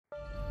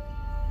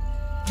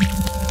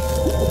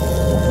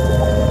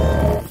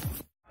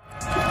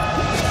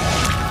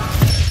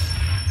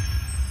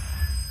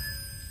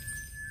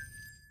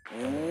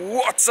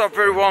What's up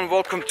everyone,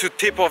 welcome to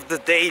tip of the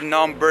day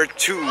number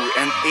 2,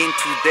 and in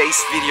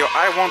today's video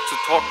I want to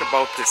talk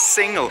about the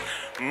single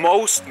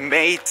most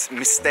made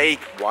mistake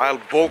while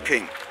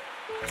bulking,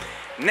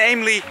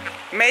 namely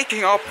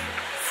making up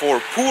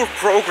for poor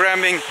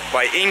programming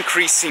by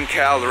increasing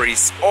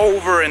calories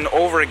over and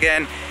over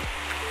again,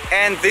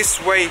 and this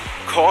way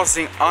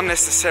causing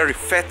unnecessary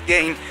fat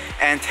gain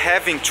and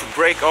having to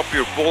break up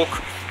your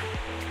bulk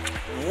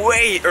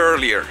way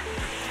earlier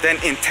than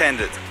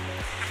intended.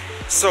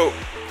 So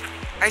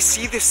I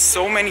see this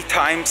so many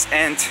times,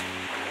 and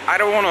I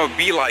don't want to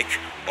be like,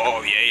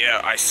 oh yeah,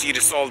 I see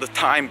this all the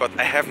time, but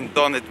I haven't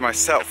done it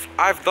myself.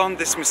 I've done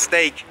this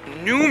mistake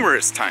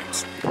numerous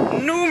times.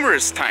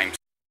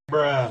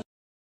 Bruh.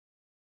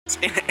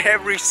 In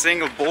every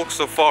single bulk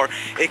so far,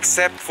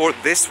 except for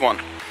this one.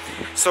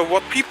 So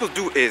what people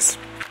do is,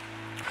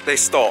 they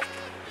stall.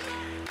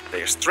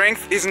 Their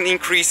strength isn't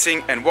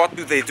increasing, and what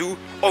do?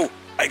 Oh,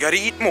 I gotta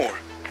eat more.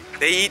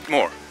 They eat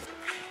more.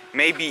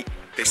 Maybe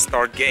they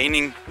start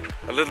gaining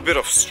a little bit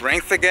of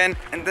strength again,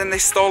 and then they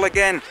stall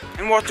again.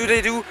 And what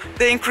do?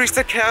 They increase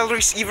their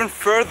calories even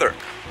further.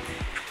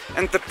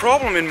 And the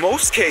problem in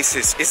most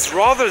cases is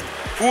rather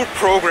poor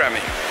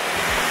programming.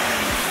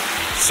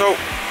 So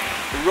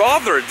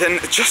rather than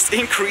just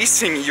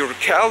increasing your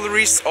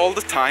calories all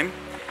the time,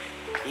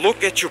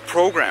 look at your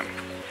program.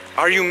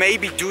 Are you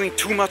maybe doing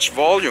too much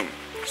volume,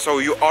 so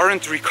you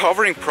aren't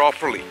recovering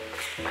properly?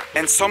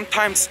 And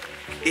sometimes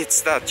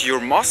it's that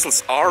your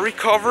muscles are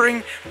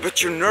recovering,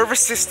 but your nervous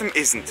system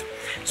isn't.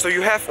 So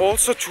you have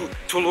also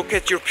to look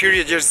at your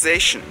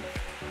periodization.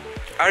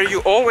 Are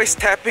you always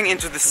tapping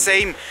into the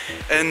same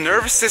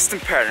nervous system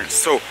patterns?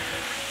 So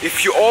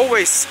if you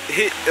always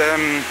hitting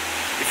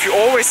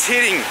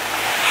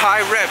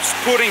high reps,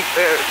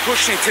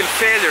 pushing till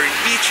failure in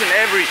each and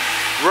every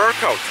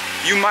workout,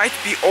 you might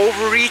be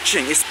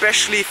overreaching,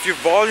 especially if your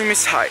volume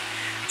is high.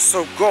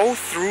 So go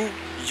through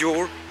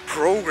your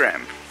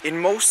program. In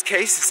most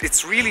cases,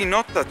 it's really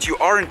not that you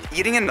aren't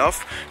eating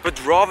enough, but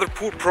rather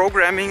poor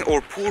programming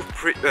or poor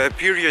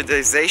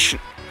periodization.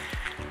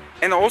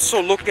 And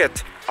also look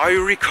at, are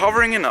you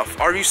recovering enough?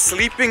 Are you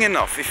sleeping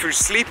enough? If you're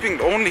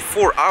sleeping only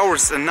 4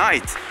 hours a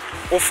night,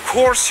 of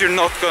course you're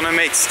not gonna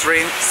make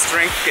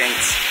strength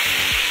gains.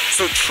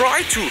 So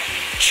try to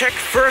check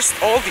first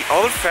all the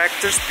other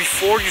factors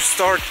before you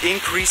start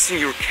increasing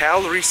your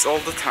calories all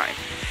the time.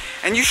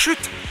 And you should,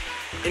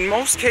 in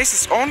most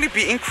cases, only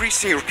be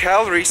increasing your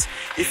calories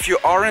if you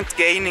aren't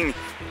gaining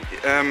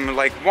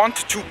like 1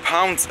 to 2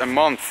 pounds a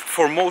month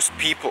for most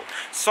people.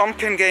 Some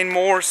can gain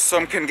more,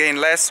 some can gain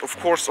less, of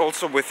course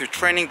also with your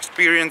training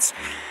experience.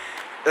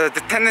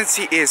 The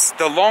tendency is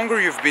the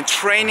longer you've been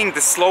training,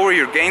 the slower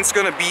your gain's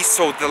gonna be,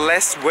 so the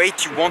less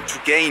weight you want to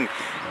gain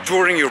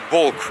during your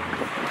bulk.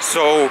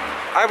 So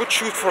I would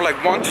shoot for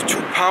like 1 to 2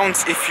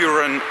 pounds if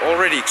you're an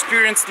already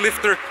experienced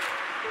lifter.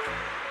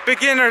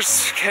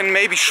 Beginners can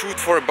maybe shoot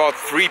for about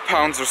 3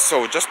 pounds or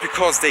so, just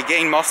because they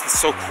gain muscle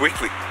so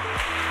quickly.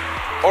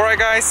 Alright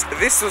guys,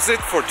 this was it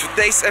for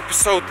today's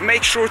episode.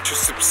 Make sure to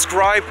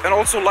subscribe and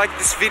also like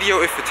this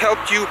video if it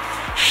helped you.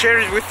 Share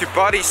it with your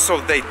buddies so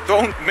they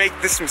don't make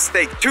this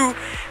mistake too.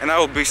 And I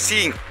will be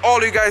seeing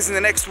all you guys in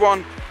the next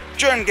one.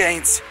 Journey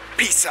gains,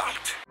 peace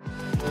out.